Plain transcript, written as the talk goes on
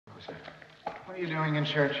What are you doing in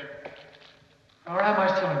church? Or am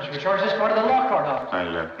I still in church? Or is this part of the law court office? I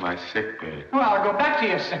left my sick bed. Well, I'll go back to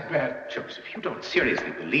your sick bed. Joseph, you don't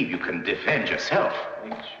seriously believe you can defend yourself.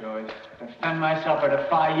 Big choice. Defend myself or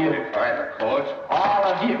defy you. Defy the court? All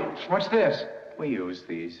of you. What's this? We use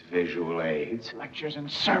these visual aids. Lectures and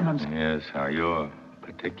sermons. Yes, how your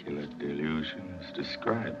particular delusion is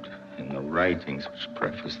described in the writings which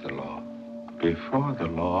preface the law. Before the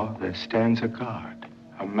law, there stands a guard.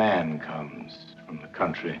 A man comes from the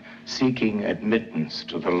country seeking admittance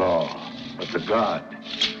to the law, but the guard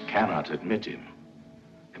cannot admit him.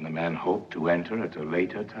 Can the man hope to enter at a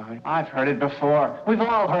later time? I've heard it before. We've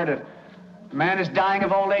all heard it. The man is dying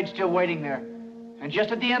of old age, still waiting there. And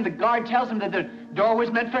just at the end, the guard tells him that the door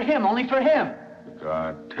was meant for him, only for him. The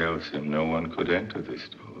guard tells him no one could enter this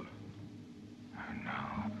door. And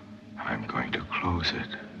now, I'm going to close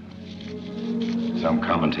it. Some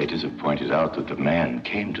commentators have pointed out that the man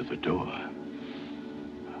came to the door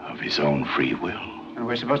of his own free will. And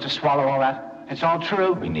we're supposed to swallow all that? It's all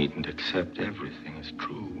true? We needn't accept everything as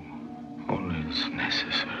true, only as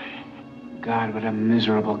necessary. God, what a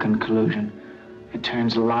miserable conclusion. It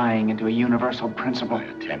turns lying into a universal principle. By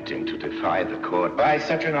attempting to defy the court by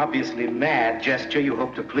such an obviously mad gesture, you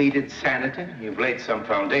hope to plead insanity. You've laid some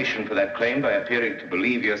foundation for that claim by appearing to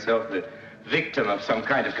believe yourself the victim of some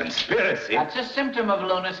kind of conspiracy. That's a symptom of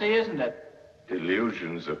lunacy, isn't it?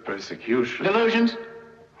 Delusions of persecution. Delusions?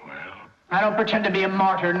 Well, I don't pretend to be a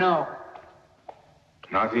martyr, no.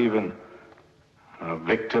 not even a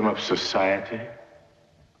victim of society?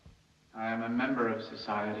 I am a member of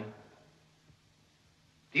society.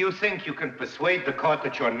 Do you think you can persuade the court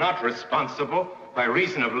that you're not responsible by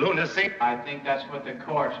reason of lunacy? I think that's what the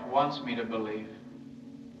court wants me to believe.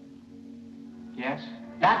 Yes,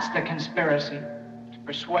 that's the conspiracy. To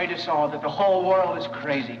persuade us all that the whole world is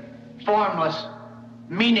crazy, formless,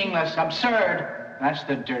 meaningless, absurd. That's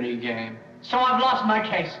the dirty game. So I've lost my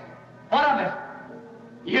case. What of it?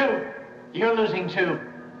 You're losing too.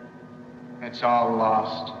 It's all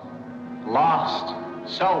lost. Lost.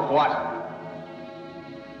 So what?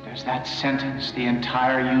 Does that sentence the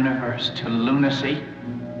entire universe to lunacy?